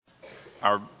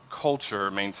Our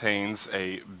culture maintains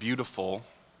a beautiful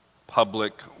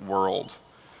public world.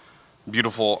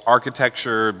 Beautiful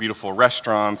architecture, beautiful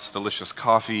restaurants, delicious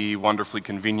coffee, wonderfully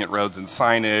convenient roads and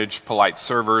signage, polite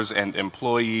servers and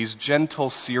employees, gentle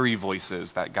Siri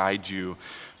voices that guide you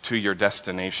to your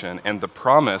destination, and the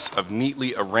promise of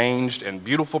neatly arranged and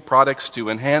beautiful products to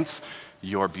enhance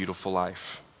your beautiful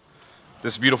life.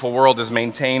 This beautiful world is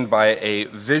maintained by a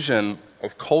vision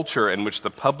of culture in which the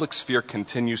public sphere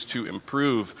continues to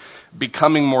improve,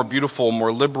 becoming more beautiful,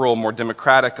 more liberal, more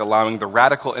democratic, allowing the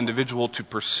radical individual to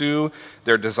pursue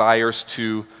their desires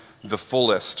to the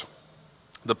fullest.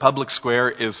 The public square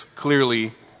is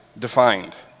clearly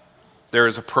defined. There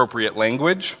is appropriate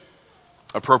language,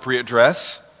 appropriate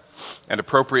dress, and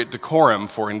appropriate decorum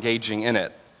for engaging in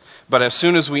it. But as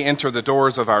soon as we enter the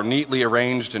doors of our neatly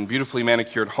arranged and beautifully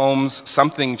manicured homes,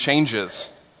 something changes.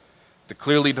 The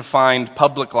clearly defined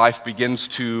public life begins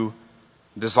to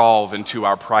dissolve into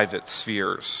our private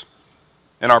spheres.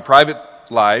 In our private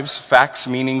lives, facts,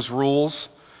 meanings, rules,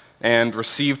 and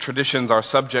received traditions are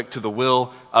subject to the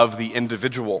will of the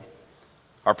individual.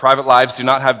 Our private lives do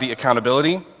not have the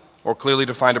accountability or clearly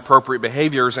defined appropriate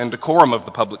behaviors and decorum of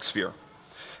the public sphere.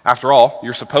 After all,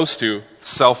 you're supposed to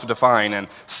self-define and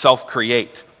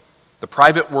self-create. The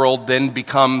private world then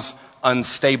becomes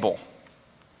unstable.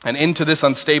 And into this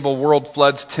unstable world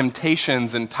floods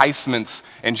temptations, enticements,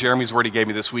 and Jeremy's word he gave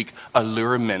me this week,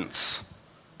 allurements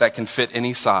that can fit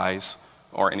any size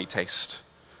or any taste.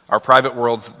 Our private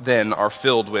worlds then are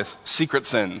filled with secret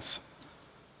sins,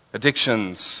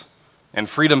 addictions, and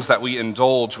freedoms that we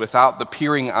indulge without the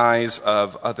peering eyes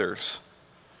of others.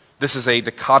 This is a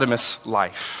dichotomous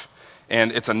life,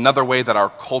 and it's another way that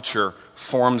our culture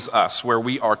forms us, where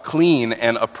we are clean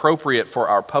and appropriate for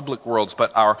our public worlds, but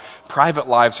our private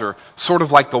lives are sort of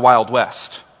like the Wild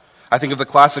West. I think of the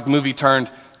classic movie turned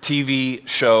TV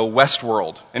show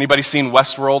Westworld. Anybody seen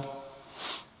Westworld?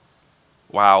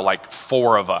 Wow, like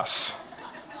 4 of us.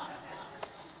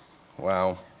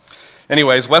 Wow.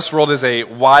 Anyways, Westworld is a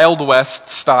Wild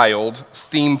West-styled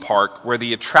theme park where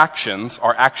the attractions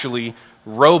are actually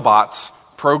robots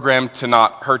programmed to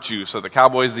not hurt you. So the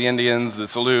cowboys, the Indians, the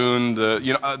saloon,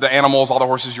 the animals, all the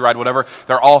horses you ride, whatever,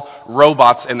 they're all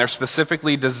robots, and they're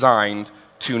specifically designed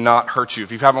to not hurt you.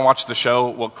 If you haven't watched the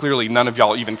show, well, clearly none of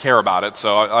y'all even care about it,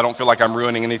 so I don't feel like I'm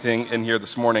ruining anything in here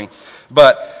this morning.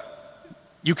 But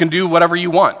you can do whatever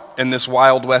you want in this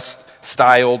Wild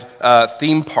West-styled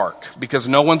theme park, because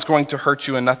no one's going to hurt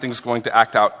you and nothing's going to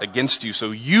act out against you. So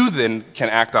you then can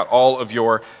act out all of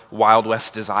your Wild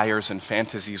West desires and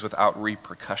fantasies without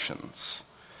repercussions.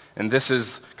 And this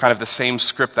is kind of the same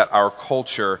script that our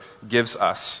culture gives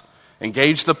us.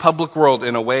 Engage the public world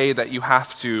in a way that you have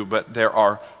to, but there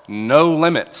are no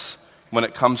limits when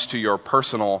it comes to your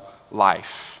personal life.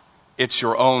 It's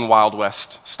your own Wild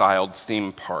West-styled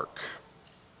theme park.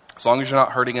 As long as you're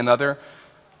not hurting another,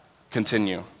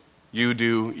 continue. You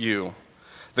do you.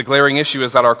 The glaring issue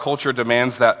is that our culture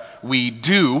demands that we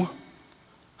do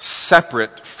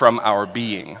separate from our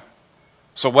being.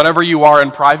 So whatever you are in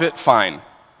private, fine.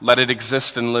 Let it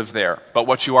exist and live there. But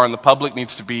what you are in the public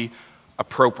needs to be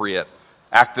appropriate.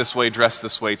 Act this way, dress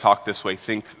this way, talk this way,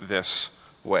 think this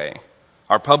way.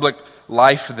 Our public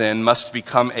life then must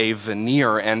become a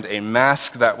veneer and a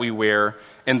mask that we wear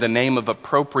in the name of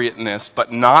appropriateness,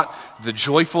 but not the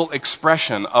joyful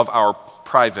expression of our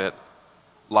private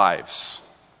lives.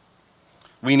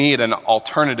 We need an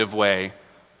alternative way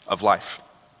of life.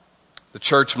 The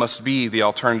church must be the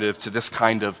alternative to this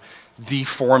kind of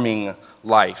deforming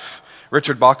life.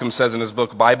 Richard Bauckham says in his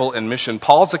book, Bible and Mission,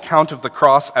 Paul's account of the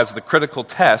cross as the critical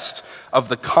test of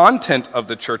the content of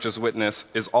the church's witness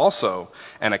is also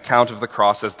an account of the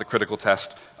cross as the critical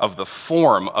test of the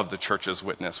form of the church's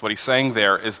witness. What he's saying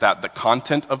there is that the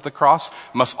content of the cross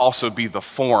must also be the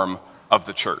form of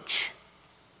the church.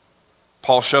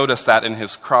 Paul showed us that in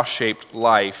his cross-shaped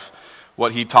life,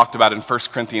 what he talked about in 1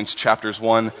 Corinthians chapters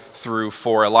 1 through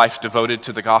 4, a life devoted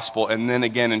to the gospel. And then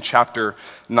again in chapter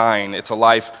 9, it's a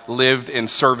life lived in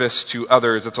service to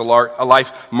others. It's a life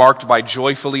marked by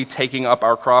joyfully taking up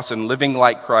our cross and living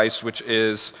like Christ, which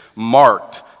is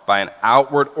marked by an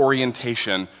outward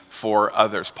orientation for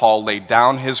others. Paul laid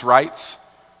down his rights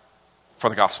for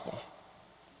the gospel.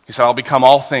 He said, I'll become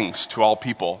all things to all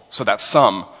people so that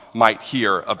some might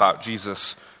hear about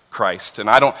Jesus Christ. And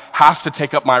I don't have to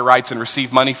take up my rights and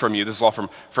receive money from you. This is all from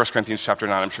 1 Corinthians chapter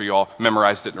 9. I'm sure you all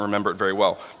memorized it and remember it very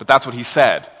well. But that's what he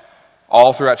said.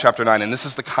 all throughout chapter 9. And this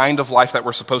is the kind of life that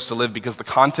we're supposed to live, because the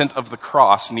content of the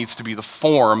cross needs to be the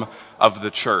form of the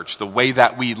church. The way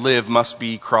that we live must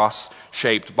be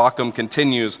cross-shaped. Bauckham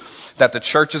continues that the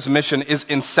church's mission is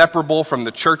inseparable from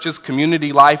the church's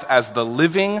community life as the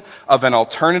living of an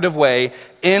alternative way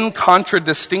in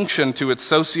contradistinction to its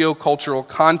socio-cultural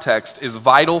context is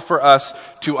vital for us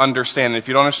to understand. And if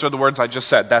you don't understand the words I just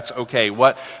said, that's okay.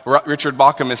 What Richard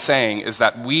Bauckham is saying is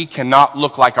that we cannot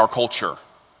look like our culture.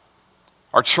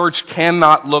 Our church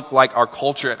cannot look like our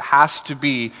culture. It has to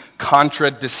be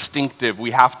contradistinctive.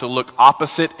 We have to look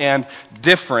opposite and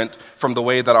different from the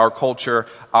way that our culture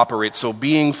operates. So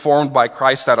being formed by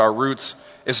Christ at our roots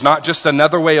is not just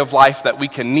another way of life that we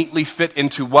can neatly fit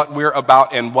into what we're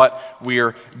about and what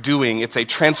we're doing. It's a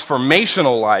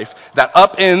transformational life that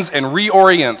upends and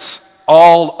reorients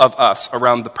all of us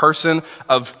around the person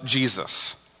of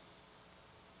Jesus.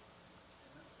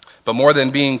 But more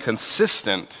than being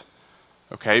consistent,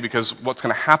 okay, because what's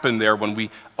going to happen there when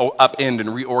we upend and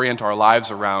reorient our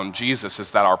lives around Jesus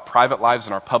is that our private lives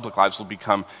and our public lives will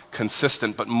become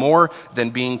consistent. But more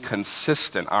than being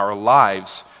consistent, our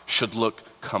lives should look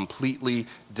completely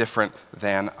different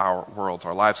than our world's.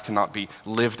 Our lives cannot be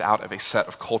lived out of a set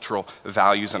of cultural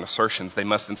values and assertions. They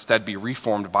must instead be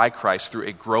reformed by Christ through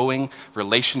a growing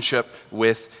relationship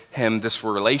with Him. This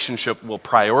relationship will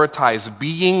prioritize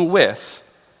being with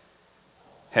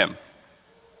Him.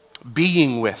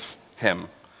 Being with Him.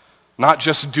 Not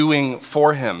just doing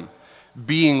for Him.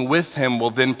 Being with Him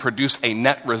will then produce a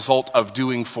net result of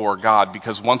doing for God,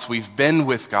 because once we've been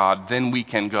with God, then we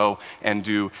can go and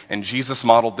do. And Jesus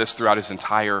modeled this throughout His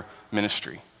entire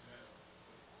ministry.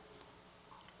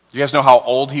 Do you guys know how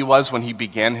old He was when He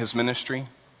began His ministry?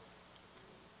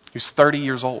 He was 30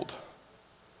 years old.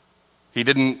 He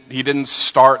didn't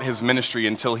start His ministry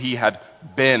until He had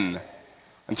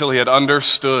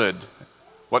understood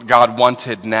what God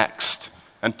wanted next,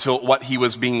 until what He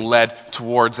was being led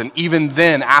towards. And even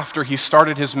then, after He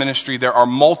started His ministry, there are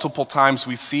multiple times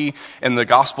we see in the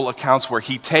gospel accounts where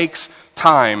He takes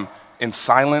time in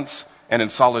silence and in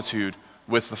solitude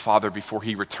with the Father before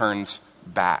He returns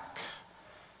back.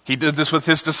 He did this with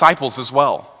His disciples as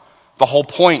well. The whole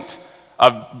point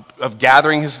of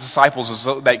gathering His disciples is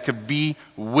so they could be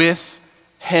with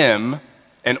Him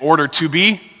in order to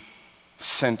be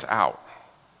sent out.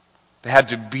 They had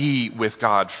to be with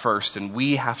God first, and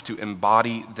we have to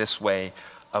embody this way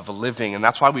of living. And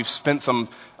that's why we've spent some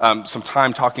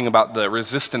time talking about the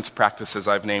resistance practices,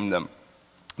 I've named them.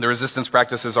 The resistance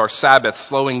practices are Sabbath,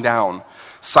 slowing down,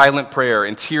 silent prayer,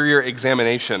 interior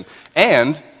examination,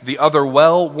 and the other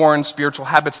well-worn spiritual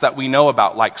habits that we know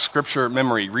about, like scripture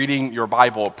memory, reading your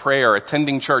Bible, prayer,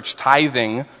 attending church,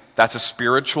 tithing. That's a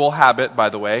spiritual habit, by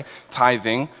the way,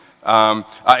 tithing.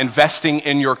 Investing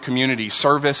in your community,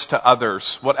 service to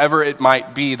others, whatever it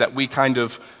might be that we kind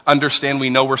of understand we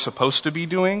know we're supposed to be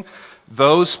doing,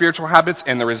 those spiritual habits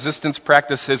and the resistance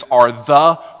practices are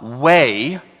the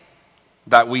way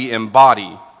that we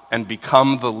embody and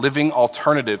become the living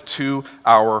alternative to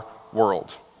our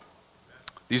world.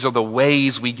 These are the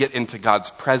ways we get into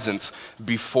God's presence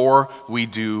before we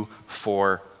do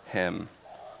for Him.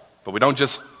 But we don't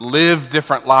just live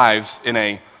different lives in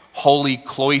a holy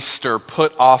cloister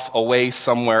put off away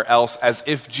somewhere else as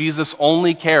if Jesus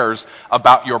only cares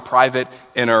about your private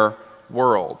inner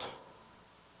world.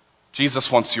 Jesus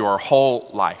wants your whole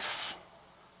life.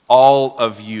 All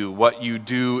of you. What you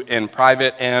do in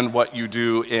private and what you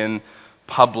do in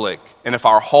public. And if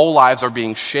our whole lives are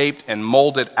being shaped and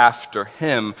molded after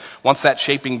Him, once that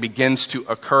shaping begins to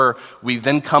occur, we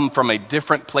then come from a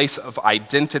different place of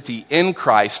identity in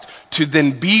Christ to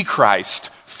then be Christ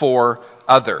for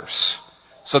others.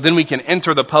 So then we can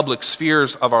enter the public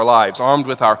spheres of our lives, armed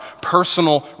with our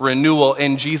personal renewal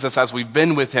in Jesus as we've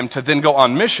been with Him, to then go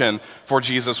on mission for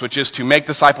Jesus, which is to make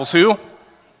disciples who?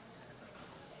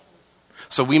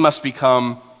 So we must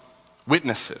become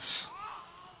witnesses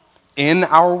in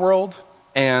our world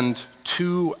and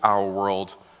to our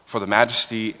world for the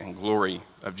majesty and glory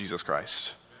of Jesus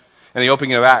Christ. In the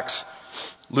opening of Acts,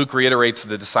 Luke reiterates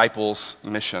the disciples'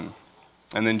 mission.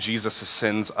 And then Jesus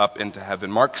ascends up into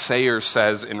heaven. Mark Sayers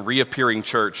says in Reappearing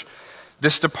Church,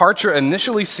 this departure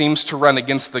initially seems to run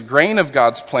against the grain of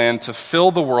God's plan to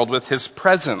fill the world with His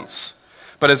presence.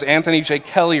 But as Anthony J.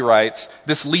 Kelly writes,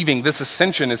 this leaving, this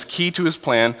ascension is key to his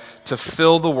plan to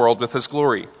fill the world with his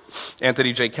glory.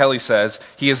 Anthony J. Kelly says,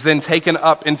 he is then taken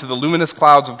up into the luminous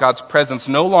clouds of God's presence,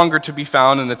 no longer to be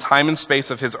found in the time and space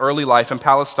of his early life in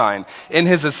Palestine. In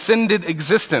his ascended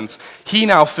existence, he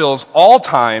now fills all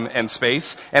time and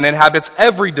space and inhabits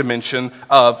every dimension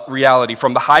of reality,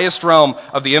 from the highest realm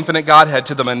of the infinite Godhead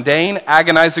to the mundane,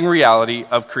 agonizing reality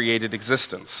of created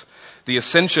existence. The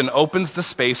ascension opens the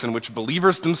space in which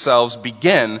believers themselves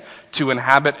begin to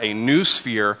inhabit a new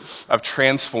sphere of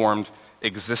transformed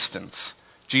existence.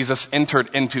 Jesus entered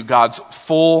into God's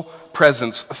full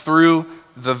presence through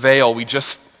the veil. We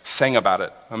just sang about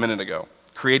it a minute ago,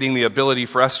 creating the ability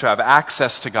for us to have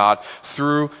access to God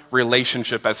through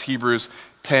relationship, as Hebrews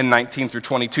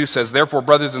 10:19-22 says, therefore,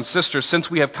 brothers and sisters, since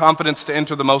we have confidence to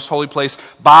enter the most holy place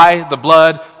by the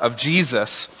blood of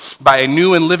Jesus, by a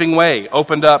new and living way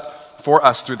opened up for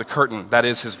us through the curtain, that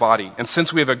is his body. And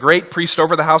since we have a great priest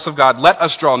over the house of God, let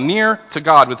us draw near to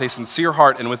God with a sincere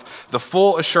heart and with the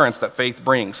full assurance that faith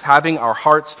brings, having our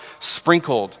hearts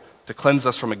sprinkled to cleanse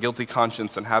us from a guilty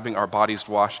conscience and having our bodies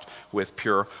washed with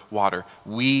pure water.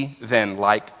 We then,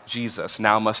 like Jesus,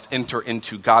 now must enter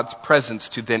into God's presence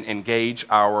to then engage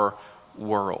our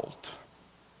world.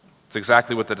 It's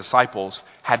exactly what the disciples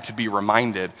had to be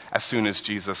reminded as soon as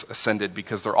Jesus ascended,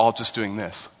 because they're all just doing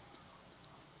this.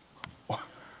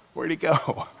 Where'd he go?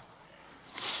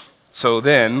 So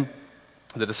then,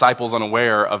 the disciples,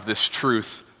 unaware of this truth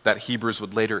that Hebrews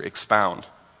would later expound,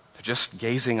 they're just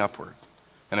gazing upward.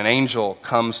 And an angel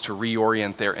comes to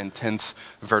reorient their intense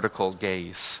vertical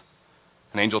gaze.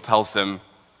 An angel tells them,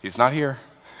 he's not here.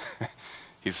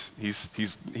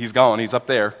 He's gone. He's up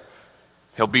there.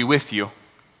 He'll be with you.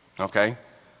 Okay?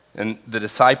 And the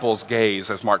disciples' gaze,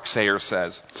 as Mark Sayer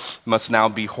says, must now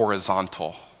be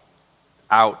horizontal,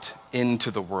 out into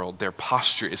the world. Their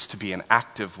posture is to be an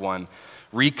active one,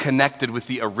 reconnected with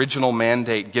the original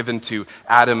mandate given to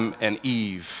Adam and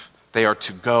Eve. They are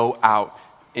to go out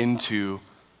into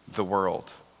the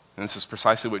world. And this is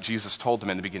precisely what Jesus told them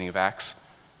in the beginning of Acts,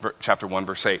 chapter 1,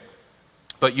 verse 8.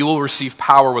 But you will receive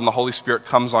power when the Holy Spirit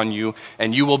comes on you,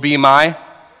 and you will be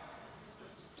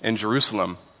in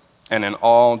Jerusalem, and in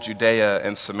all Judea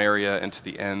and Samaria, and to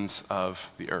the ends of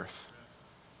the earth.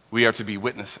 We are to be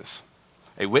witnesses.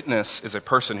 A witness is a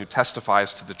person who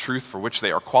testifies to the truth for which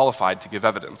they are qualified to give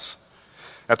evidence.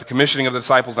 At the commissioning of the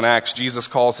disciples in Acts, Jesus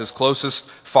calls his closest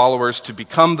followers to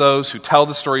become those who tell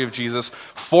the story of Jesus,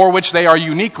 for which they are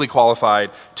uniquely qualified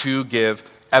to give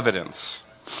evidence.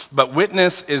 But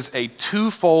witness is a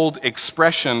twofold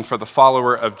expression for the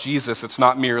follower of Jesus. It's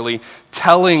not merely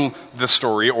telling the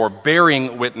story or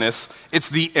bearing witness,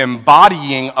 it's the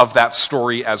embodying of that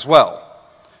story as well.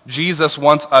 Jesus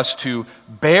wants us to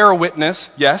bear witness,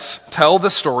 yes, tell the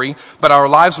story, but our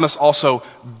lives must also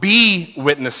be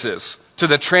witnesses to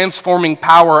the transforming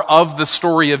power of the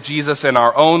story of Jesus in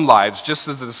our own lives. Just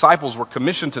as the disciples were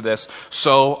commissioned to this,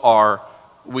 so are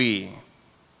we.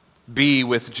 Be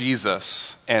with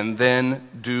Jesus and then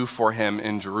do for him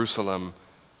in Jerusalem,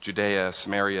 Judea,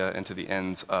 Samaria, and to the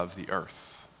ends of the earth.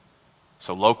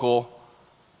 So local,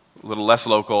 a little less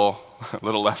local,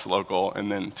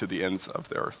 and then to the ends of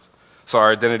the earth. So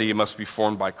our identity must be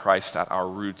formed by Christ at our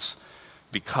roots,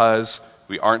 because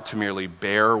we aren't to merely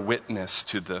bear witness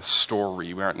to the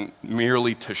story. We aren't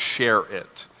merely to share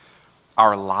it.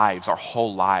 Our lives, our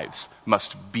whole lives,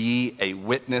 must be a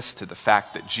witness to the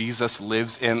fact that Jesus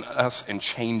lives in us and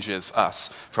changes us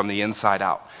from the inside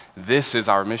out. This is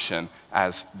our mission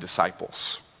as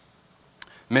disciples.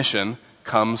 Mission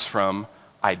comes from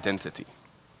identity.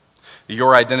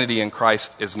 Your identity in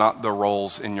Christ is not the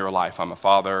roles in your life. I'm a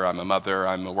father, I'm a mother,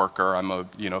 I'm a worker, I'm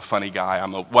a funny guy,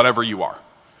 I'm a whatever you are.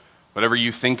 Whatever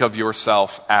you think of yourself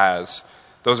as,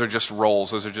 those are just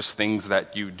roles, those are just things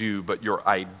that you do, but your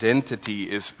identity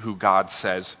is who God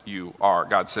says you are.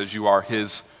 God says you are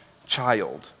his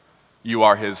child. You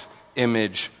are his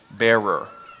image bearer.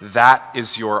 That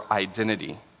is your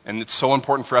identity. And it's so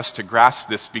important for us to grasp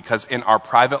this, because in our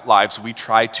private lives, we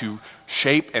try to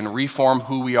shape and reform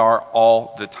who we are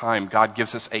all the time. God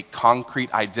gives us a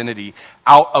concrete identity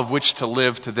out of which to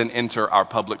live to then enter our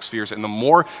public spheres. And the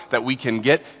more that we can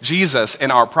get Jesus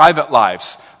in our private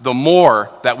lives, the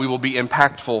more that we will be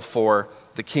impactful for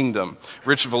the kingdom.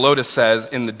 Rich Villodas says,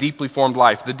 in The Deeply Formed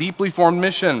Life, the deeply formed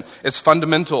mission is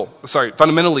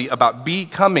fundamentally about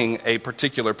becoming a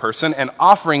particular person and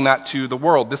offering that to the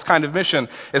world. This kind of mission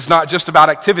is not just about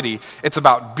activity, it's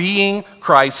about being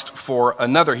Christ for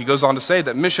another. He goes on to say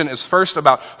that mission is first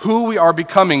about who we are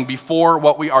becoming before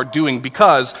what we are doing,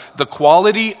 because the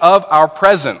quality of our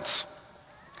presence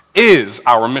is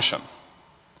our mission.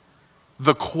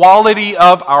 The quality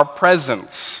of our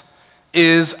presence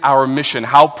is our mission.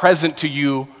 How present are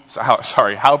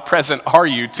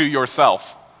you to yourself?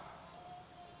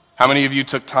 How many of you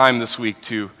took time this week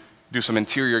to do some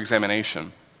interior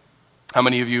examination? How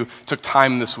many of you took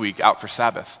time this week out for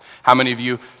Sabbath? How many of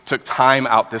you took time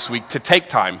out this week to take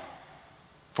time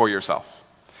for yourself?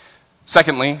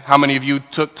 Secondly, how many of you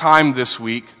took time this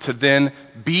week to then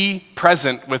be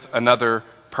present with another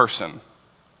person?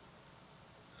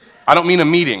 I don't mean a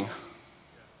meeting.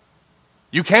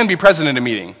 You can be present in a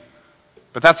meeting,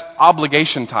 but that's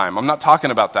obligation time. I'm not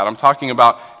talking about that. I'm talking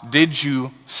about, did you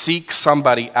seek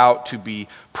somebody out to be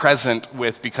present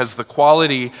with? Because the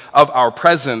quality of our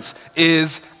presence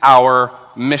is our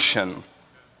mission.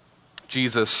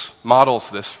 Jesus models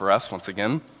this for us once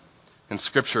again. In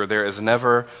Scripture, there is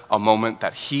never a moment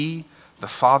that He,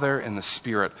 the Father, and the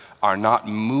Spirit are not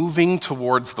moving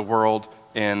towards the world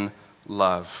in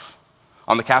love.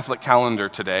 On the Catholic calendar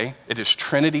today, it is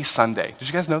Trinity Sunday. Did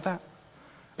you guys know that?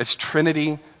 It's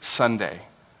Trinity Sunday.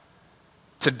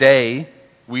 Today,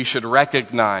 we should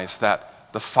recognize that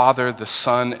the Father, the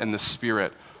Son, and the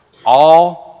Spirit,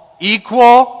 all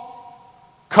equal,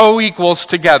 co-equals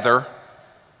together.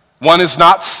 One is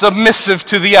not submissive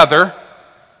to the other.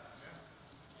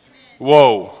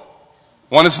 Whoa.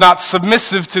 One is not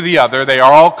submissive to the other. They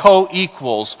are all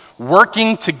co-equals,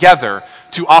 working together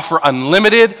to offer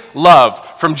unlimited love.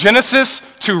 From Genesis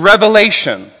to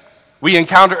Revelation, we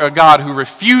encounter a God who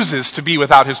refuses to be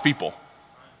without His people.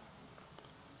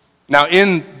 Now,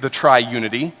 in the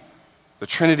triunity, the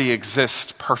Trinity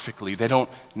exists perfectly. They don't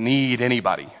need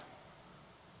anybody.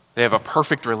 They have a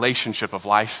perfect relationship of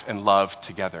life and love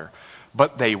together.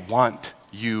 But they want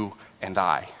you and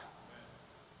I.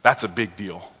 That's a big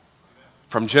deal.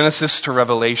 From Genesis to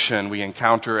Revelation, we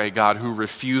encounter a God who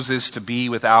refuses to be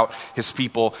without His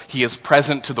people. He is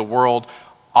present to the world,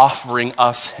 offering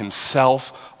us Himself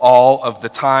all of the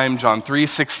time. John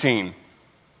 3:16.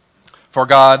 For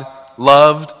God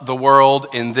loved the world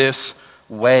in this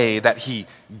way, that He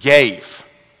gave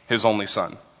His only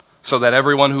Son, so that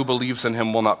everyone who believes in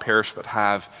Him will not perish but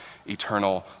have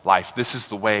eternal life. This is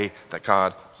the way that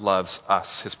God loves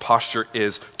us. His posture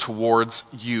is towards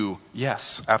you.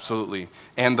 Yes, absolutely.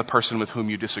 And the person with whom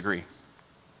you disagree.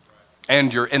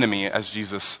 And your enemy, as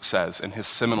Jesus says in His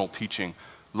seminal teaching.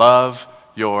 Love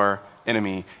your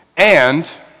enemy and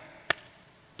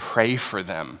pray for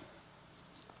them.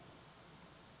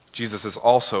 Jesus is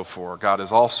also for, God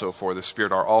is also for, the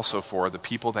Spirit are also for the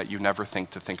people that you never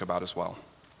think to think about as well.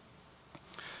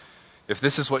 If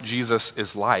this is what Jesus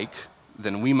is like,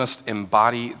 then we must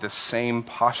embody the same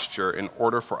posture in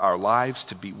order for our lives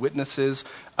to be witnesses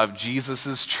of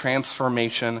Jesus'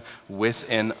 transformation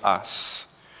within us.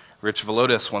 Rich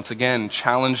Villodas once again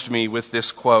challenged me with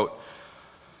this quote.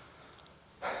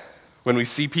 When we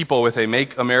see people with a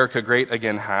Make America Great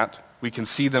Again hat, we can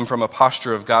see them from a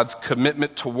posture of God's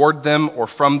commitment toward them or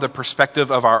from the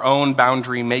perspective of our own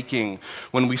boundary making.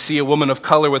 When we see a woman of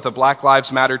color with a Black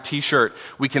Lives Matter t-shirt,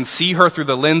 we can see her through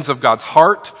the lens of God's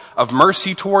heart, of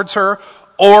mercy towards her,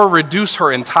 or reduce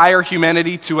her entire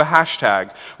humanity to a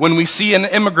hashtag. When we see an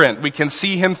immigrant, we can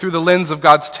see him through the lens of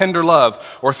God's tender love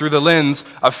or through the lens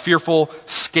of fearful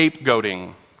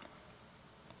scapegoating.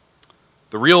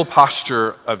 The real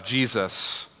posture of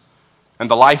Jesus and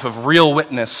the life of real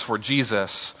witness for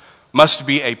Jesus must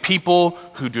be a people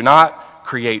who do not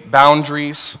create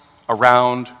boundaries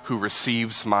around who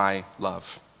receives my love.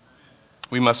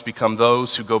 We must become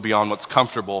those who go beyond what's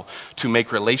comfortable to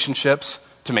make relationships,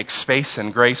 to make space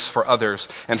and grace for others.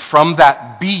 And from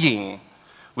that being,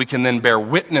 we can then bear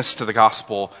witness to the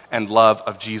gospel and love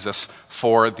of Jesus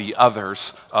for the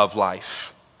others of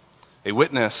life. A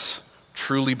witness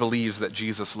truly believes that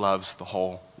Jesus loves the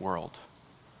whole world.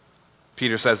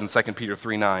 Peter says in 2 Peter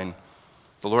 3:9,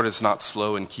 the Lord is not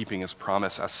slow in keeping His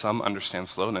promise, as some understand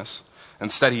slowness.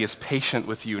 Instead, He is patient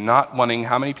with you, not wanting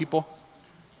how many people?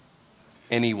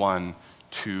 Anyone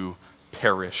to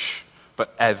perish,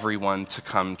 but everyone to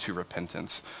come to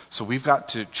repentance. So we've got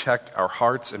to check our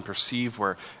hearts and perceive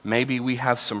where maybe we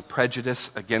have some prejudice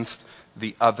against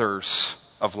the others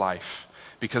of life,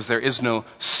 because there is no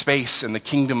space in the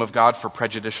kingdom of God for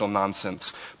prejudicial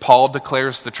nonsense. Paul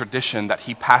declares the tradition that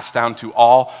he passed down to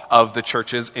all of the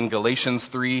churches in Galatians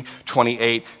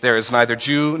 3:28. There is neither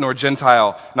Jew nor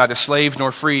Gentile, neither slave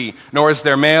nor free, nor is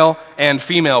there male and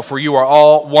female, for you are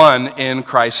all one in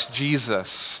Christ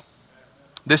Jesus.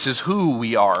 This is who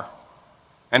we are.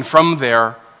 And from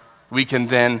there, we can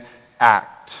then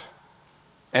act.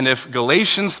 And if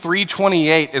Galatians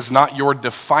 3:28 is not your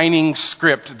defining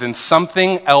script, then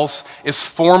something else is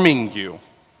forming you.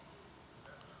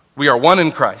 We are one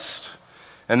in Christ.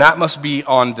 And that must be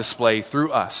on display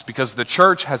through us, because the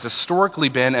church has historically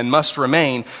been and must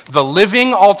remain the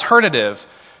living alternative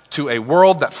to a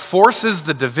world that forces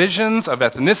the divisions of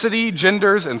ethnicity,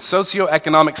 genders, and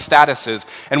socioeconomic statuses.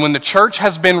 And when the church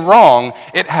has been wrong,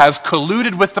 it has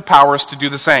colluded with the powers to do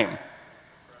the same.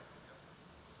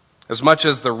 As much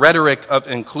as the rhetoric of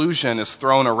inclusion is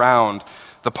thrown around,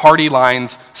 the party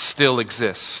lines still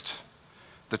exist.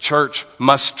 The church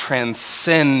must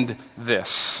transcend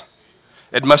this.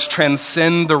 It must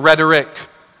transcend the rhetoric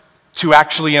to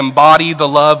actually embody the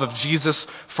love of Jesus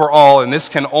for all. And this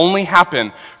can only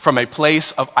happen from a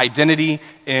place of identity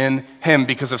in Him.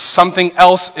 Because if something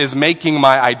else is making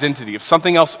my identity, if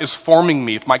something else is forming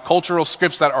me, if my cultural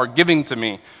scripts that are giving to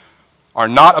me are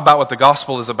not about what the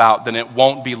gospel is about, then it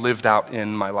won't be lived out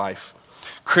in my life.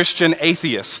 Christian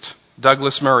atheist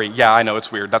Douglas Murray, yeah, I know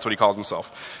it's weird, that's what he calls himself.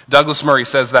 Douglas Murray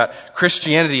says that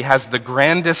Christianity has the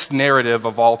grandest narrative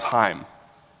of all time.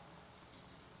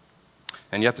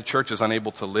 And yet the church is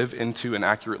unable to live into and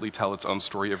accurately tell its own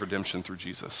story of redemption through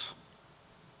Jesus.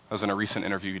 That was in a recent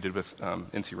interview you did with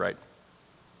N.T. Wright.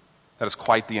 That is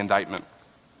quite the indictment.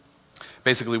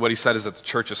 Basically what he said is that the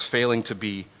church is failing to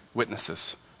be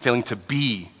witnesses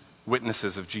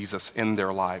of Jesus in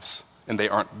their lives, and they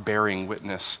aren't bearing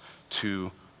witness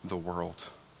to the world.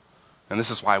 And this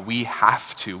is why we have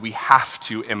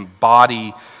to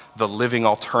embody the living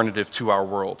alternative to our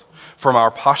world. From our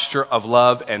posture of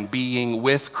love and being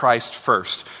with Christ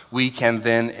first, we can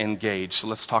then engage. So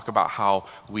let's talk about how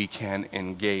we can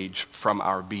engage from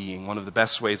our being. One of the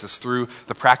best ways is through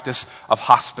the practice of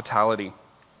hospitality.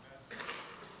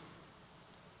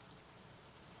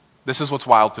 This is what's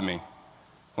wild to me.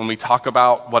 When we talk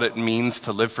about what it means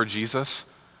to live for Jesus,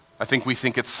 I think we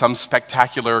think it's some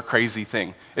spectacular, crazy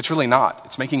thing. It's really not.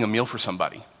 It's making a meal for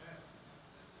somebody.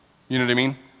 You know what I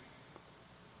mean?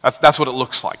 That's what it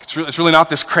looks like. It's really not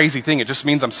this crazy thing. It just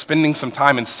means I'm spending some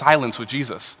time in silence with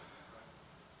Jesus.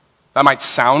 That might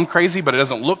sound crazy, but it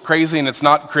doesn't look crazy, and it's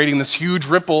not creating this huge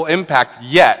ripple impact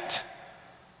yet.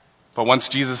 But once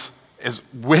Jesus is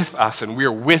with us and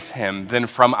we're with Him, then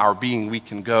from our being we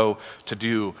can go to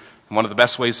do. And one of the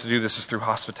best ways to do this is through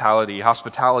hospitality.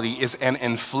 Hospitality is an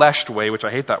enfleshed way, which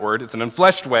I hate that word. It's an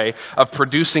enfleshed way of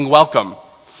producing welcome.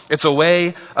 It's a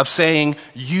way of saying,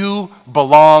 you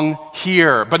belong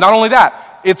here. But not only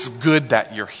that, it's good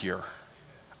that you're here.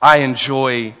 I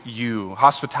enjoy you.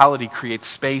 Hospitality creates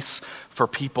space for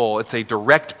people. It's a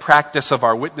direct practice of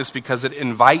our witness because it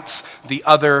invites the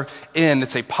other in.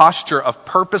 It's a posture of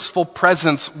purposeful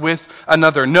presence with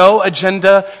another. No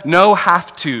agenda, no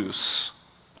have-tos.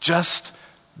 Just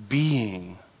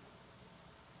being.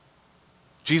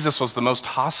 Jesus was the most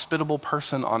hospitable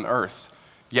person on earth,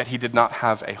 yet He did not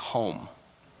have a home.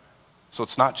 So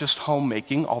it's not just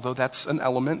homemaking, although that's an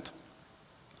element.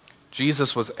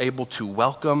 Jesus was able to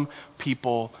welcome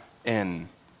people in.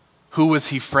 Who was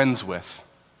He friends with?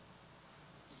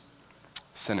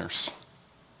 Sinners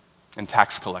and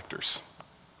tax collectors.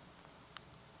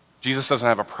 Jesus doesn't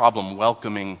have a problem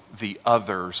welcoming the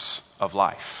others of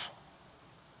life.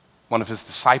 One of His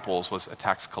disciples was a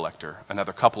tax collector.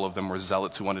 Another couple of them were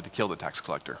zealots who wanted to kill the tax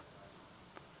collector.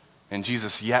 And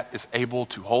Jesus yet is able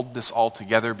to hold this all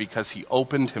together because He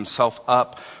opened Himself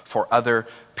up for other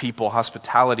people.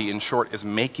 Hospitality, in short, is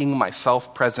making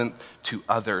myself present to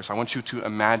others. I want you to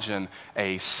imagine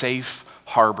a safe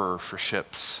harbor for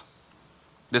ships.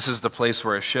 This is the place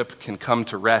where a ship can come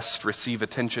to rest, receive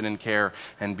attention and care,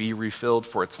 and be refilled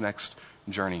for its next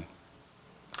journey.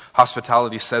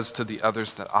 Hospitality says to the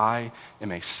others that I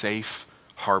am a safe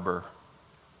harbor.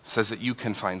 It says that you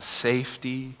can find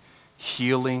safety,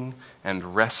 healing,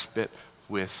 and respite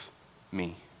with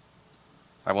me.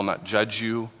 I will not judge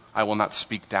you. I will not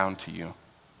speak down to you.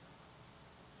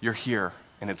 You're here,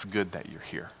 and it's good that you're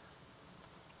here.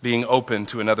 Being open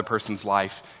to another person's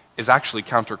life is actually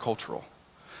countercultural.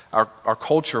 Our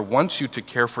culture wants you to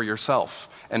care for yourself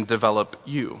and develop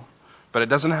you, but it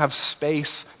doesn't have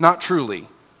space, not truly,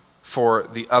 for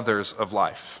the others of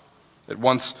life. It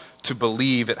wants to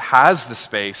believe it has the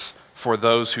space for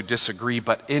those who disagree,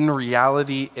 but in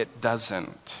reality, it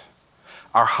doesn't.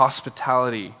 Our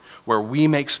hospitality, where we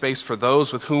make space for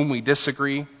those with whom we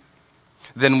disagree,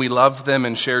 then we love them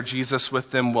and share Jesus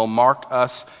with them, will mark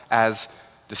us as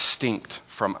distinct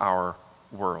from our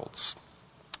worlds.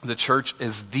 The church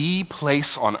is the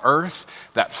place on earth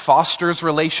that fosters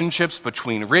relationships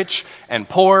between rich and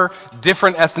poor,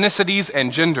 different ethnicities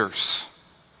and genders.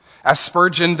 As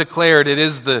Spurgeon declared, it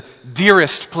is the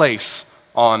dearest place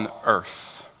on earth.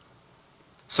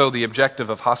 So the objective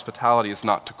of hospitality is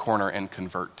not to corner and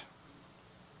convert,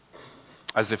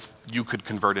 as if you could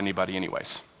convert anybody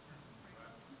anyways.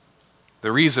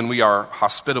 The reason we are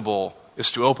hospitable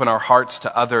is to open our hearts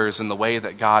to others in the way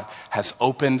that God has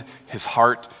opened his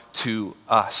heart to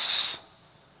us.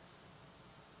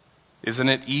 Isn't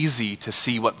it easy to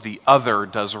see what the other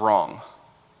does wrong?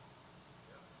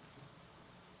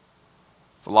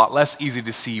 It's a lot less easy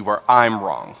to see where I'm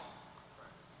wrong.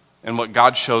 And what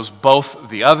God shows both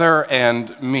the other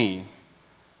and me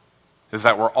is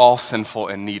that we're all sinful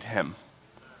and need him.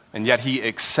 And yet he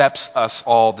accepts us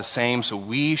all the same, so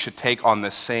we should take on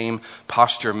this same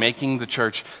posture, making the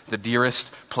church the dearest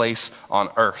place on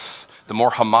earth. The more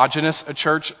homogeneous a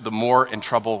church, the more in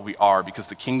trouble we are, because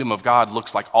the kingdom of God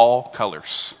looks like all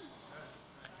colors.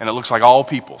 And it looks like all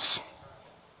peoples.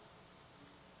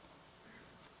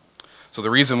 So the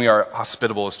reason we are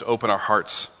hospitable is to open our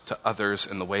hearts to others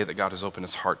in the way that God has opened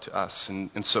his heart to us. And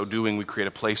in so doing, we create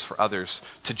a place for others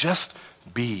to just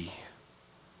be.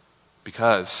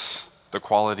 Because the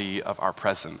quality of our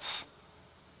presence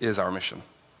is our mission.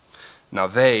 Now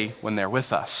they, when they're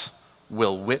with us,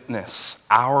 will witness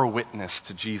our witness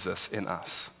to Jesus in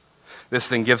us. This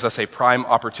then gives us a prime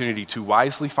opportunity to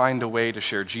wisely find a way to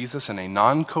share Jesus in a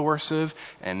non-coercive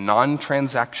and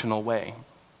non-transactional way.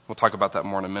 We'll talk about that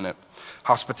more in a minute.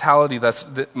 Hospitality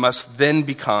must then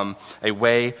become a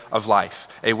way of life,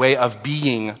 a way of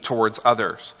being towards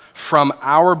others. From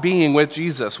our being with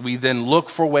Jesus, we then look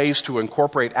for ways to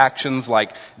incorporate actions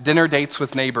like dinner dates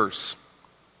with neighbors,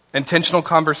 intentional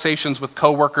conversations with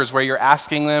coworkers where you're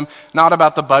asking them not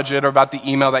about the budget or about the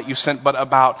email that you sent, but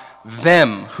about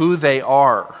them, who they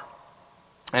are.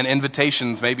 And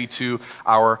invitations maybe to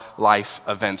our life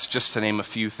events, just to name a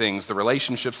few things. The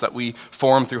relationships that we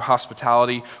form through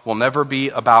hospitality will never be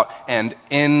about an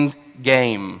end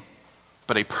game,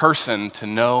 but a person to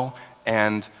know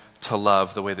and to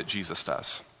love the way that Jesus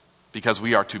does. Because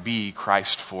we are to be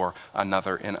Christ for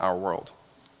another in our world.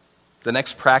 The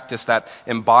next practice that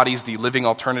embodies the living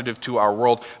alternative to our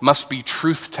world must be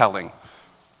truth-telling.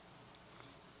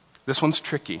 This one's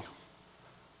tricky.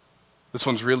 This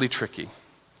one's really tricky.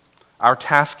 Our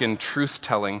task in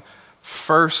truth-telling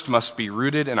first must be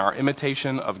rooted in our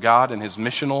imitation of God and his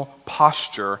missional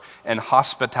posture and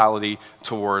hospitality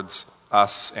towards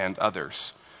us and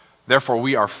others. Therefore,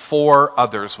 we are for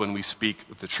others when we speak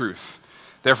the truth.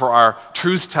 Therefore, our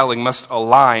truth-telling must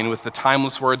align with the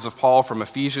timeless words of Paul from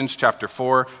Ephesians chapter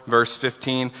 4, verse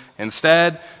 15.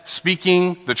 Instead,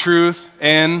 speaking the truth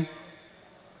in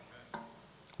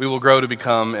we will grow to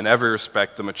become, in every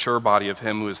respect, the mature body of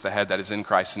him who is the head, that is in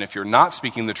Christ. And if you're not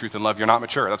speaking the truth in love, you're not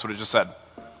mature. That's what it just said.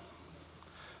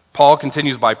 Paul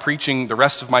continues by preaching the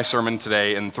rest of my sermon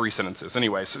today in 3 sentences.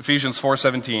 Anyways, Ephesians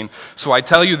 4:17. So I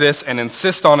tell you this and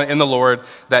insist on it in the Lord,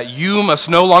 that you must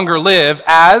no longer live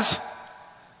as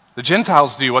the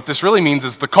Gentiles do. What this really means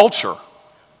is the culture.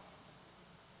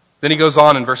 Then he goes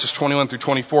on in verses 21 through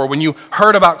 24. When you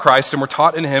heard about Christ and were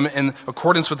taught in him in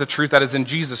accordance with the truth that is in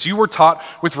Jesus, you were taught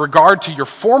with regard to your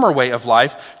former way of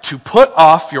life to put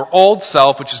off your old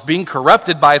self, which is being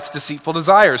corrupted by its deceitful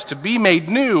desires, to be made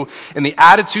new in the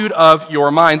attitude of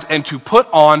your minds, and to put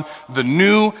on the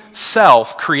new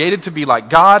self, created to be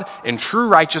like God in true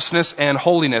righteousness and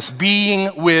holiness,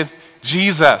 being with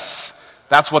Jesus.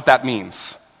 That's what that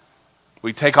means.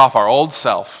 We take off our old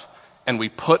self and we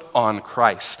put on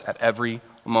Christ at every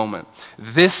moment.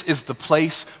 This is the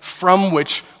place from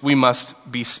which we must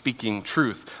be speaking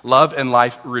truth. Love and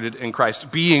life rooted in Christ.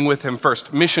 Being with him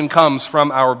first. Mission comes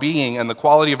from our being, and the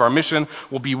quality of our mission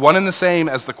will be one and the same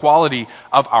as the quality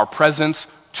of our presence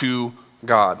to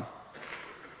God.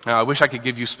 Now, I wish I could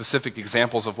give you specific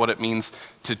examples of what it means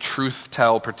to truth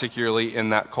tell, particularly in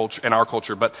that culture, in our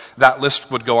culture, but that list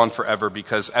would go on forever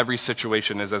because every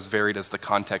situation is as varied as the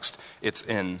context it's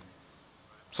in.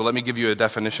 So let me give you a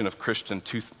definition of Christian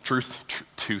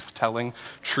truth-telling.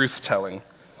 Truth-telling.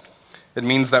 It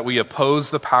means that we oppose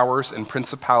the powers and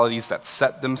principalities that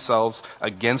set themselves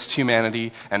against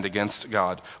humanity and against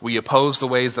God. We oppose the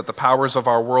ways that the powers of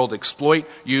our world exploit,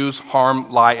 use,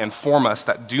 harm, lie, and form us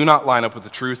that do not line up with the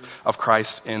truth of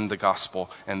Christ in the gospel.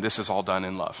 And this is all done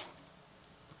in love.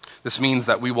 This means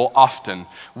that we will often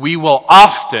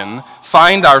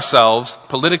find ourselves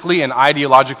politically and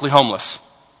ideologically homeless.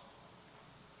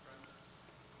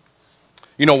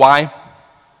 You know why?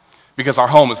 Because our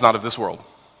home is not of this world.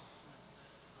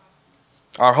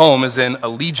 Our home is in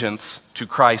allegiance to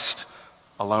Christ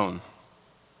alone.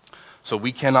 So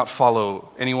we cannot follow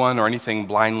anyone or anything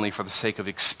blindly for the sake of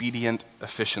expedient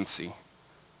efficiency.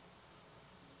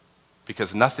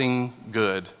 Because nothing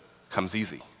good comes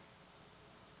easy.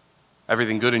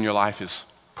 Everything good in your life is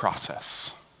process.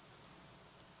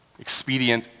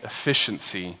 Expedient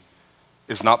efficiency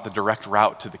is not the direct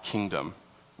route to the kingdom.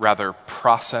 Rather,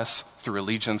 process through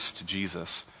allegiance to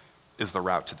Jesus is the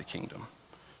route to the kingdom.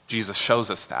 Jesus shows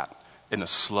us that in a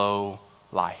slow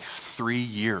life. 3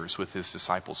 years with his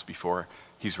disciples before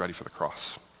he's ready for the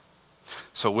cross.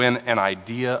 So when an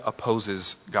idea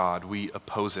opposes God, we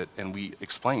oppose it and we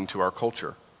explain to our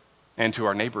culture and to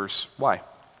our neighbors why.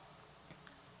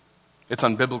 It's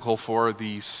unbiblical for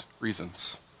these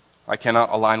reasons. I cannot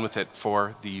align with it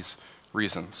for these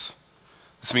reasons.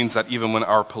 This means that even when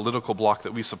our political bloc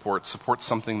that we support supports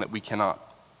something that we cannot,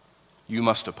 you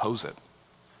must oppose it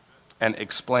and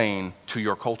explain to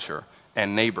your culture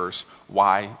and neighbors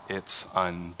why it's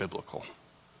unbiblical.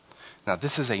 Now,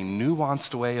 this is a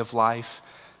nuanced way of life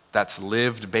that's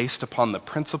lived based upon the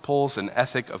principles and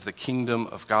ethic of the kingdom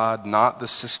of God, not the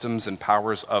systems and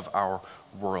powers of our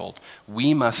world.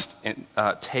 We must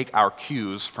take our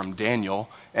cues from Daniel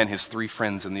and his 3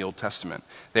 friends in the Old Testament.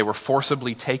 They were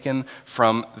forcibly taken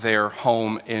from their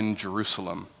home in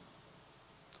Jerusalem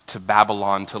to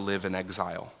Babylon to live in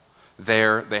exile.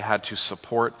 There, they had to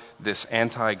support this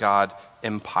anti-God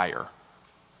empire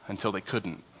until they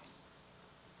couldn't.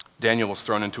 Daniel was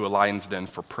thrown into a lion's den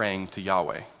for praying to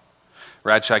Yahweh.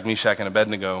 Shadrach, Meshach, and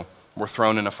Abednego were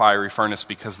thrown in a fiery furnace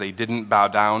because they didn't bow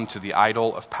down to the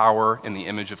idol of power in the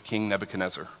image of King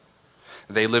Nebuchadnezzar.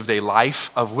 They lived a life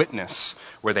of witness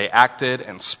where they acted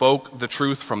and spoke the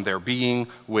truth from their being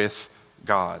with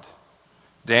God.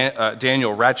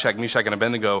 Daniel, Shadrach, Meshach, and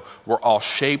Abednego were all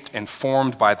shaped and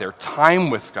formed by their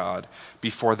time with God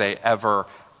before they ever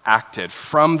acted.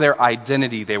 From their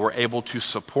identity, they were able to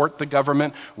support the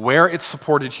government where it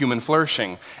supported human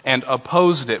flourishing and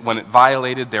opposed it when it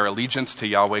violated their allegiance to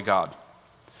Yahweh God.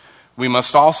 We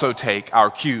must also take our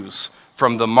cues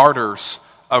from the martyrs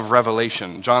of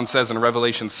Revelation. John says in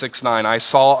Revelation 6:9, I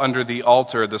saw under the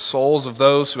altar the souls of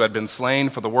those who had been slain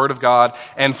for the word of God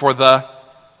and for the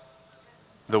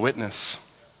witness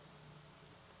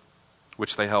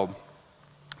which they held.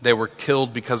 They were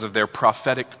killed because of their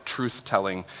prophetic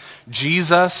truth-telling.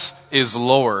 Jesus is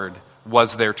Lord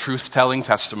was their truth-telling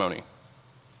testimony.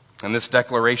 And this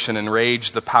declaration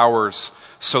enraged the powers,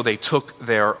 so they took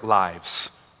their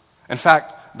lives. In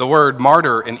fact, the word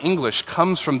martyr in English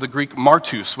comes from the Greek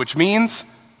martus, which means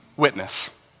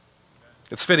witness.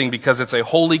 It's fitting because it's a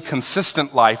wholly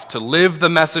consistent life to live the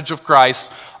message of Christ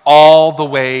all the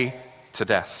way to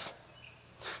death.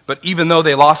 But even though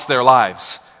they lost their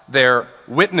lives, their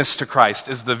witness to Christ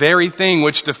is the very thing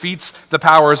which defeats the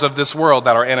powers of this world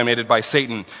that are animated by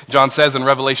Satan. John says in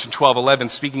Revelation 12:11,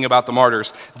 speaking about the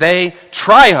martyrs, they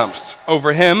triumphed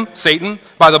over him, Satan,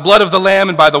 by the blood of the Lamb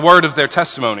and by the word of their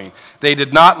testimony. They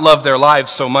did not love their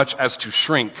lives so much as to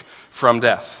shrink from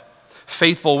death.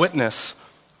 Faithful witness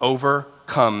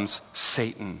overcomes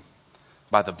Satan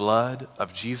by the blood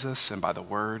of Jesus and by the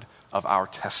word of our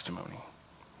testimony.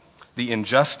 The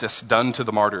injustice done to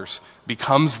the martyrs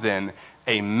becomes then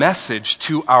a message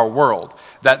to our world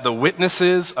that the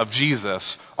witnesses of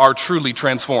Jesus are truly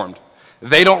transformed.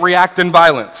 They don't react in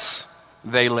violence.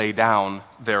 They lay down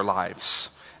their lives.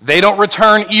 They don't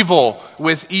return evil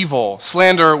with evil,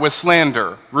 slander with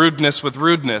slander, rudeness with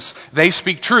rudeness. They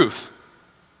speak truth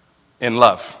in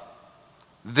love.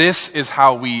 This is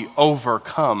how we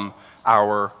overcome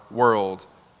our world,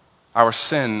 our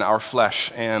sin, our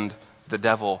flesh, and the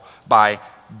devil, by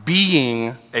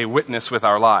being a witness with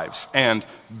our lives and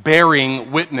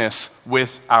bearing witness with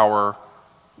our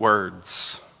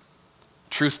words.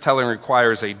 Truth-telling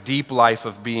requires a deep life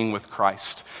of being with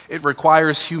Christ. It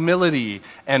requires humility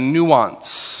and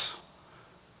nuance.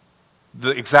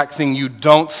 The exact thing you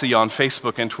don't see on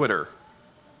Facebook and Twitter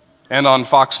and on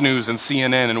Fox News and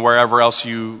CNN and wherever else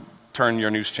you turn your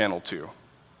news channel to.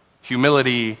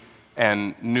 Humility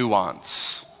and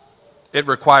nuance. It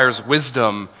requires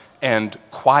wisdom and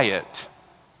quiet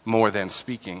more than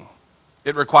speaking.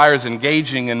 It requires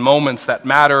engaging in moments that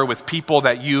matter with people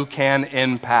that you can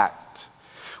impact.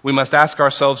 We must ask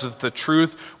ourselves if the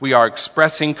truth we are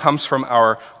expressing comes from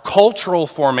our cultural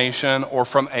formation or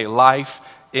from a life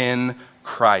in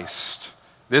Christ.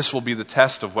 This will be the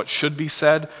test of what should be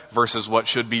said versus what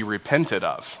should be repented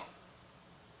of.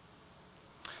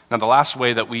 Now, the last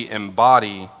way that we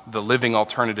embody the living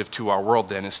alternative to our world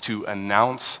then is to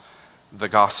announce the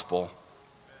gospel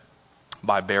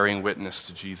by bearing witness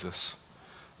to Jesus.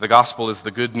 The gospel is the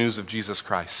good news of Jesus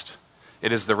Christ.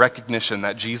 It is the recognition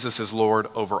that Jesus is Lord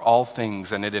over all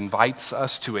things, and it invites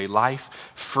us to a life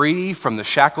free from the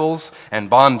shackles and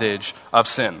bondage of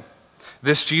sin.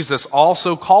 This Jesus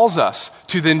also calls us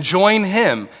to then join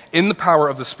him in the power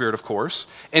of the Spirit, of course,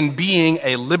 in being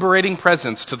a liberating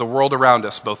presence to the world around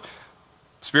us, both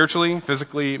spiritually,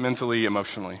 physically, mentally,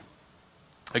 emotionally.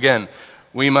 Again,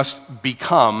 we must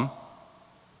become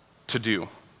to do.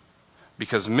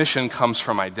 Because mission comes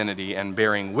from identity, and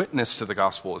bearing witness to the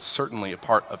gospel is certainly a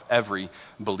part of every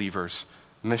believer's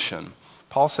mission.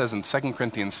 Paul says in 2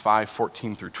 Corinthians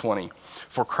 5:14 through 20,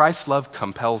 "For Christ's love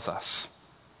compels us."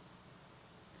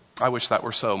 I wish that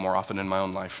were so more often in my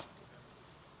own life.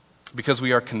 "Because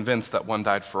we are convinced that one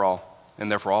died for all,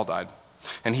 and therefore all died.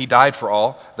 And he died for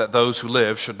all, that those who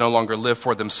live should no longer live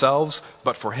for themselves,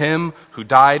 but for him who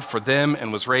died for them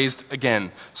and was raised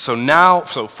again. So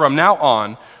from now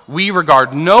on, we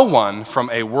regard no one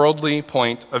from a worldly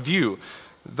point of view.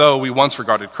 Though we once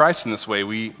regarded Christ in this way,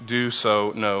 we do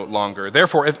so no longer.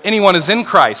 Therefore, if anyone is in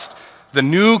Christ, the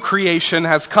new creation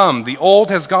has come. The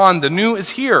old has gone. The new is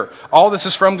here. All this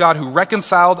is from God, who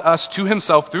reconciled us to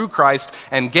himself through Christ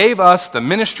and gave us the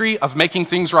ministry of making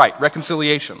things right,"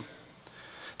 reconciliation.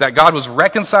 "That God was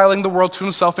reconciling the world to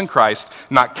himself in Christ,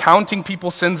 not counting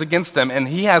people's sins against them, and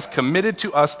he has committed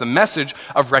to us the message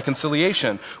of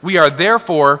reconciliation. We are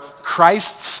therefore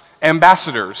Christ's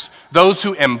ambassadors, those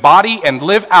who embody and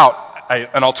live out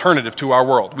an alternative to our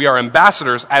world. We are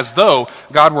ambassadors as though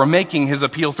God were making his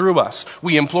appeal through us.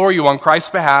 We implore you on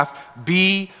Christ's behalf,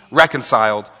 be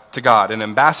reconciled to God." An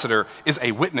ambassador is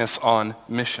a witness on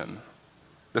mission.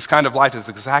 This kind of life is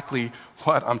exactly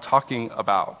what I'm talking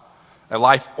about. A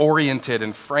life oriented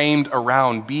and framed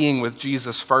around being with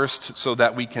Jesus first so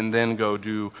that we can then go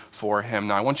do for him.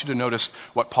 Now, I want you to notice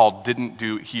what Paul didn't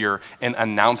do here in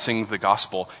announcing the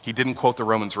gospel. He didn't quote the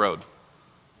Romans Road.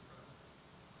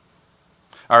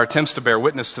 Our attempts to bear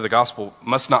witness to the gospel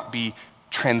must not be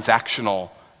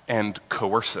transactional and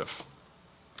coercive.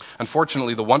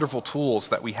 Unfortunately, the wonderful tools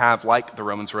that we have, like the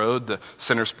Romans Road, the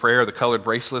sinner's prayer, the colored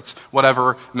bracelets,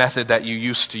 whatever method that you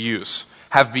used to use,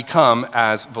 have become,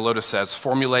 as Volota says,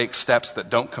 formulaic steps that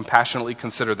don't compassionately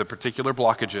consider the particular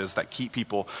blockages that keep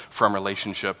people from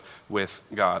relationship with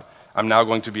God. I'm now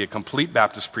going to be a complete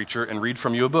Baptist preacher and read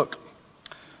from you a book.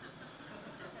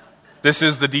 This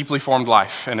is The Deeply Formed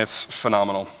Life, and it's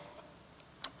phenomenal.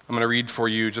 I'm going to read for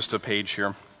you just a page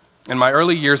here. "In my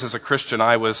early years as a Christian,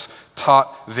 I was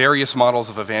taught various models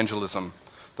of evangelism.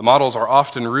 The models are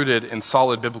often rooted in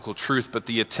solid biblical truth, but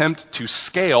the attempt to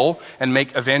scale and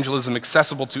make evangelism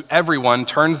accessible to everyone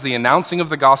turns the announcing of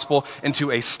the gospel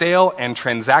into a stale and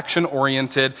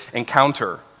transaction-oriented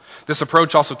encounter. This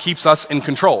approach also keeps us in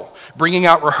control, bringing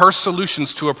out rehearsed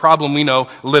solutions to a problem we know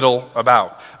little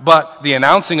about. But the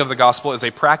announcing of the gospel is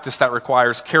a practice that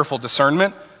requires careful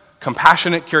discernment,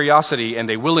 compassionate curiosity, and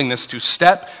a willingness to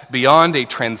step beyond a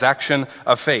transaction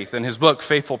of faith." In his book,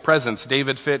 Faithful Presence,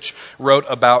 David Fitch wrote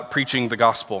about preaching the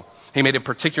gospel. He made a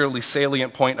particularly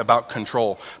salient point about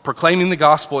control. "Proclaiming the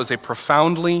gospel is a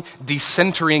profoundly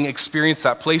decentering experience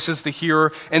that places the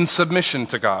hearer in submission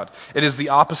to God. It is the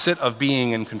opposite of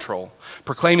being in control.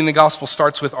 Proclaiming the gospel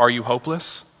starts with, 'Are you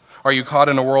hopeless? Are you caught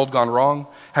in a world gone wrong?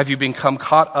 Have you become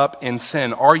caught up in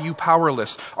sin? Are you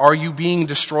powerless? Are you being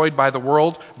destroyed by the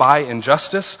world, by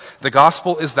injustice?' The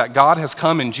gospel is that God has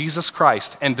come in Jesus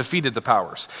Christ and defeated the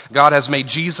powers. God has made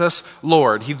Jesus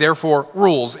Lord. He therefore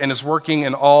rules and is working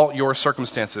in all your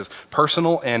circumstances,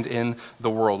 personal and in the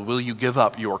world. Will you give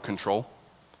up your control,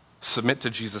 submit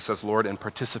to Jesus as Lord, and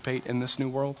participate in this new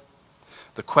world?"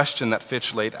 The questions that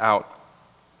Fitch laid out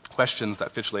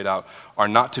are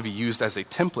not to be used as a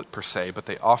template per se, but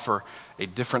they offer a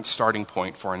different starting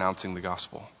point for announcing the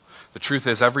gospel. The truth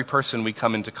is, every person we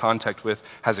come into contact with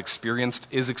has experienced,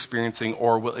 is experiencing,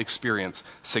 or will experience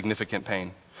significant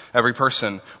pain. Every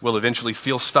person will eventually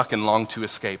feel stuck and long to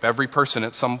escape. Every person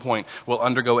at some point will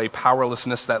undergo a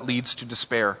powerlessness that leads to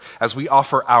despair. As we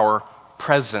offer our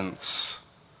presence,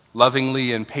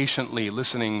 lovingly and patiently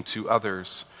listening to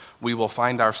others, we will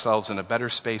find ourselves in a better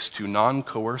space to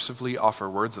non-coercively offer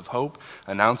words of hope,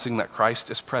 announcing that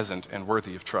Christ is present and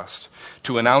worthy of trust.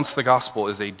 To announce the gospel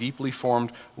is a deeply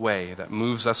formed way that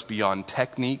moves us beyond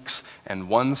techniques and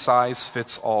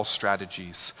one-size-fits-all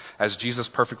strategies. As Jesus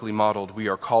perfectly modeled, we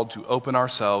are called to open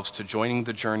ourselves to joining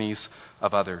the journeys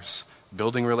of others,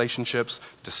 building relationships,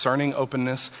 discerning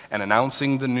openness, and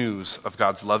announcing the news of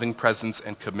God's loving presence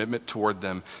and commitment toward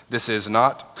them. This is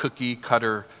not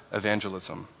cookie-cutter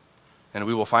evangelism, and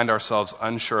we will find ourselves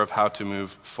unsure of how to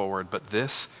move forward. But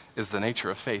this is the nature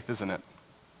of faith, isn't it?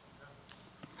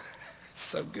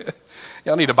 So good.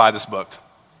 Y'all need to buy this book.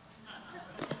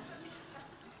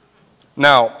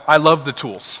 Now, I love the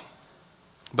tools,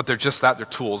 but they're just that, they're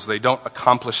tools. They don't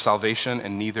accomplish salvation,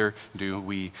 and neither do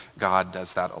we. God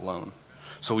does that alone.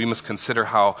 So we must consider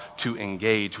how to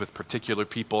engage with particular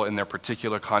people in their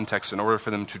particular context in order for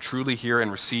them to truly hear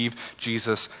and receive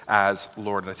Jesus as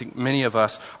Lord. And I think many of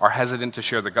us are hesitant to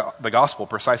share the gospel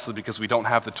precisely because we don't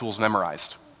have the tools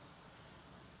memorized.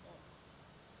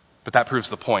 But that proves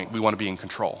the point. We want to be in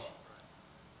control.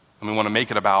 And we want to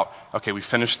make it about, okay, we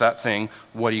finished that thing.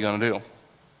 What are you going to do?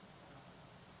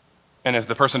 And if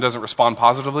the person doesn't respond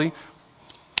positively,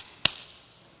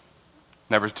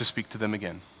 never to speak to them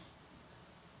again.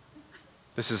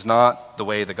 This is not the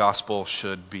way the gospel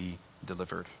should be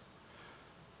delivered.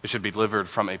 It should be delivered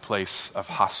from a place of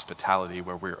hospitality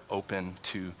where we're open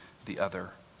to the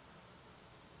other.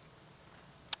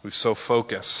 We've so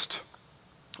focused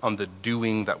on the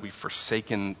doing that we've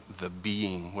forsaken the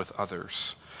being with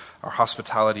others. Our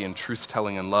hospitality and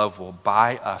truth-telling and love will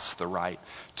buy us the right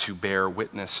to bear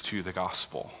witness to the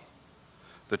gospel.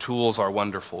 The tools are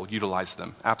wonderful. Utilize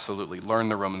them. Absolutely. Learn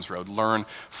the Romans Road. Learn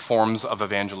forms of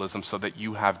evangelism so that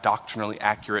you have doctrinally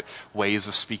accurate ways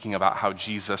of speaking about how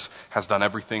Jesus has done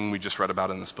everything we just read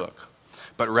about in this book.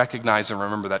 But recognize and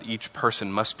remember that each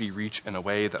person must be reached in a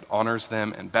way that honors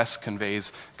them and best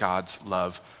conveys God's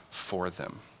love for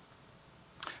them.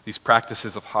 These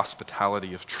practices of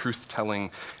hospitality, of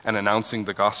truth-telling and announcing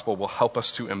the gospel will help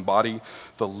us to embody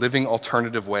the living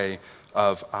alternative way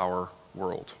of our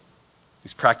world.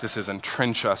 These practices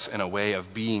entrench us in a way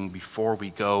of being before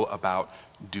we go about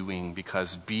doing,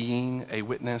 because being a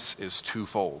witness is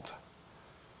twofold.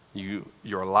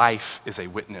 Your life is a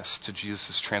witness to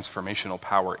Jesus' transformational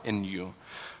power in you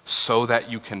so that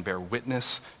you can bear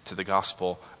witness to the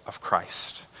gospel of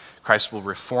Christ. Christ will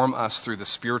reform us through the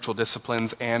spiritual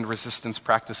disciplines and resistance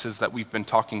practices that we've been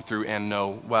talking through and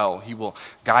know well. He will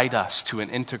guide us to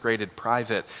an integrated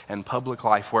private and public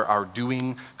life where our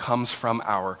doing comes from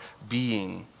our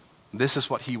being. This is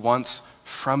what he wants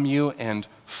from you and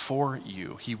for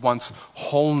you. He wants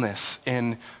wholeness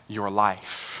in your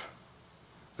life.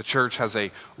 The church has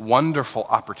a wonderful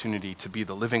opportunity to be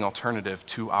the living alternative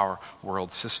to our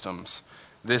world systems.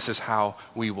 This is how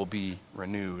we will be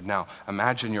renewed. Now,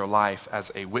 imagine your life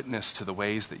as a witness to the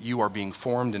ways that you are being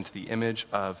formed into the image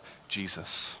of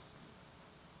Jesus.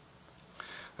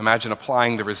 Imagine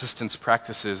applying the resistance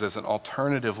practices as an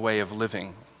alternative way of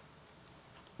living,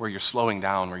 where you're slowing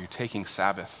down, where you're taking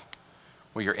Sabbath,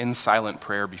 where you're in silent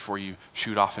prayer before you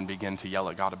shoot off and begin to yell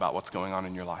at God about what's going on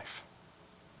in your life.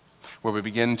 Where we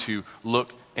begin to look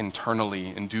internally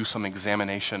and do some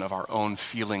examination of our own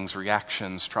feelings,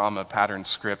 reactions, trauma, patterns,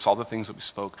 scripts, all the things that we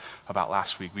spoke about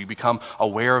last week. We become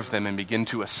aware of them and begin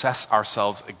to assess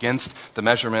ourselves against the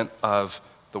measurement of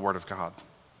the Word of God.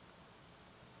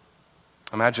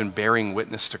 Imagine bearing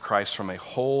witness to Christ from a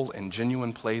whole and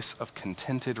genuine place of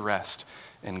contented rest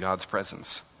in God's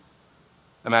presence.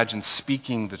 Imagine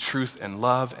speaking the truth in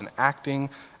love and acting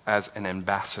as an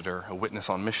ambassador, a witness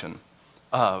on mission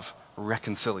of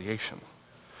reconciliation.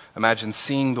 Imagine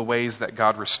seeing the ways that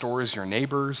God restores your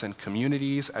neighbors and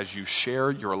communities as you share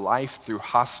your life through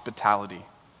hospitality.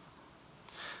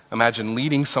 Imagine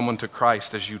leading someone to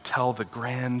Christ as you tell the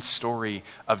grand story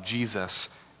of Jesus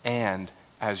and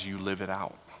as you live it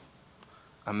out.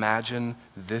 Imagine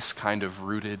this kind of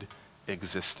rooted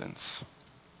existence.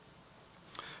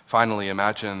 Finally,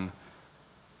 imagine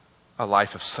a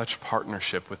life of such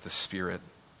partnership with the Spirit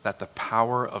that the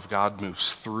power of God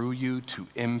moves through you to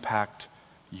impact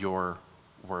your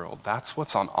world. That's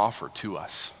what's on offer to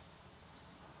us.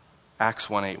 Acts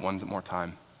 1:8, one more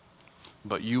time.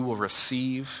 But you will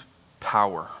receive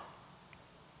power.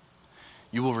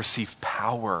 You will receive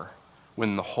power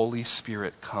when the Holy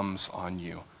Spirit comes on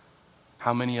you.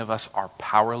 How many of us are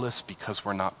powerless because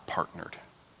we're not partnered?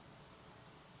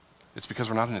 It's because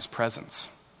we're not in His presence.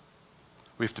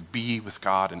 We have to be with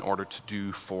God in order to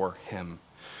do for Him.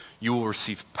 You will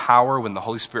receive power when the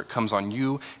Holy Spirit comes on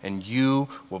you, and you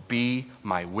will be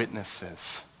my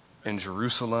witnesses in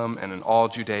Jerusalem and in all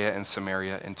Judea and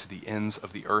Samaria and to the ends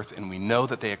of the earth. And we know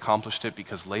that they accomplished it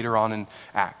because later on in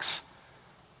Acts,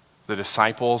 the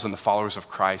disciples and the followers of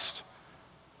Christ,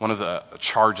 one of the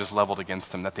charges leveled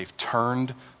against them, that they've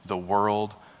turned the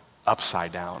world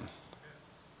upside down.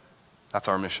 That's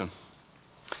our mission.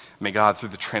 May God, through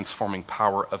the transforming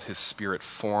power of His Spirit,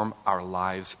 form our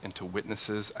lives into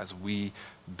witnesses as we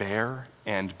bear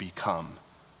and become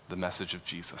the message of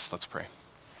Jesus. Let's pray.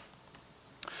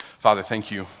 Father,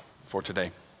 thank you for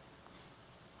today.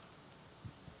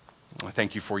 I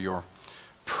thank you for your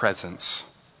presence.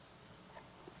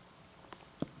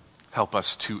 Help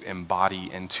us to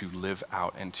embody and to live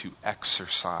out and to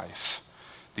exercise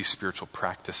these spiritual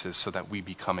practices so that we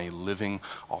become a living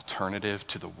alternative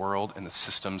to the world and the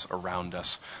systems around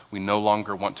us. We no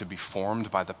longer want to be formed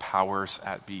by the powers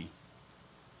at be.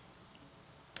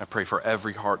 I pray for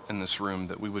every heart in this room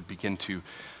that we would begin to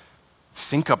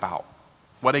think about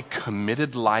what a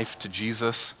committed life to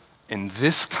Jesus in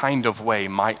this kind of way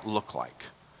might look like.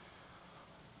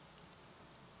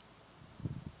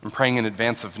 I'm praying in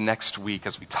advance of next week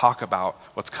as we talk about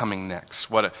what's coming next.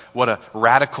 What a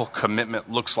radical commitment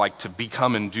looks like to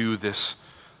become and do this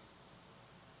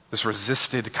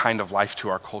resisted kind of life to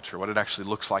our culture, what it actually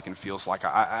looks like and feels like.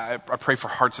 I pray for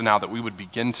hearts now that we would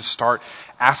begin to start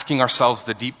asking ourselves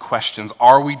the deep questions.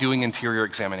 Are we doing interior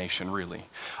examination, really?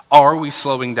 Are we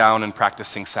slowing down and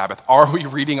practicing Sabbath? Are we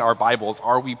reading our Bibles?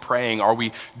 Are we praying? Are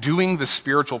we doing the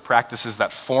spiritual practices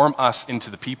that form us into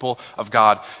the people of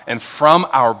God, and from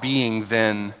our being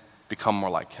then become more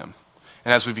like Him?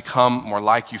 And as we become more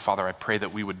like You, Father, I pray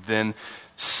that we would then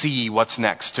see what's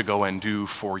next to go and do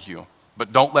for You.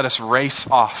 But don't let us race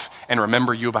off and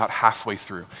remember You about halfway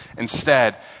through.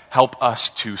 Instead, help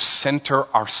us to center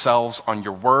ourselves on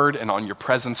Your word and on Your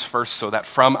presence first, so that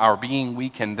from our being we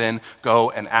can then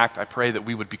go and act. I pray that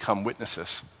we would become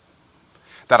witnesses,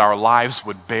 that our lives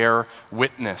would bear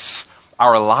witness.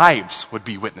 Our lives would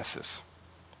be witnesses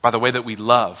by the way that we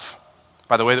love,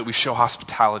 by the way that we show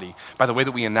hospitality, by the way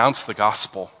that we announce the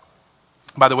gospel,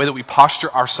 by the way that we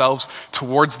posture ourselves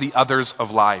towards the others of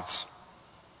lives.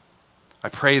 I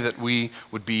pray that we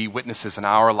would be witnesses in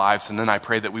our lives, and then I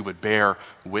pray that we would bear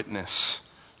witness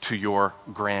to Your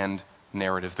grand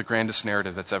narrative, the grandest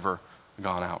narrative that's ever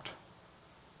gone out.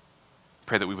 I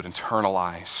pray that we would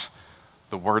internalize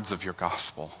the words of Your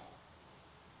gospel.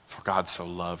 For God so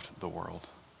loved the world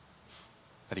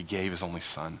that He gave His only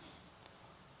Son.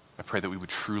 I pray that we would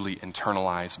truly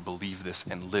internalize, believe this,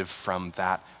 and live from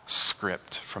that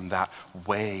script, from that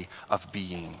way of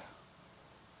being.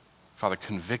 Father,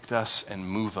 convict us and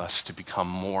move us to become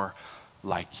more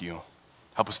like You.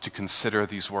 Help us to consider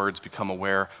these words, become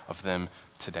aware of them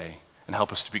today, and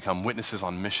help us to become witnesses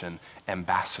on mission,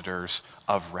 ambassadors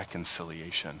of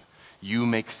reconciliation. You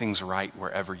make things right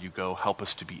wherever You go. Help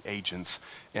us to be agents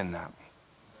in that.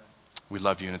 We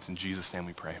love You, and it's in Jesus' name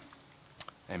we pray.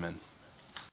 Amen.